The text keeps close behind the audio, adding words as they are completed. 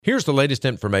Here's the latest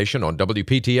information on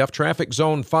WPTF Traffic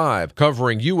Zone 5,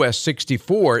 covering US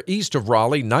 64 east of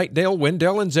Raleigh, Knightdale,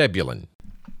 Wendell, and Zebulon.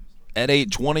 At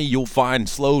 8:20, you'll find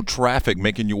slow traffic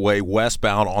making your way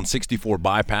westbound on 64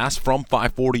 bypass from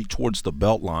 540 towards the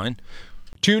Beltline.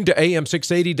 Tune to AM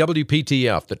 680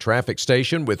 WPTF, the traffic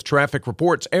station, with traffic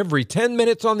reports every 10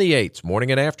 minutes on the 8s, morning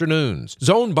and afternoons.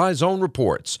 Zone-by-zone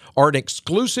reports are an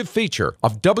exclusive feature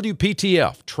of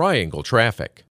WPTF Triangle Traffic.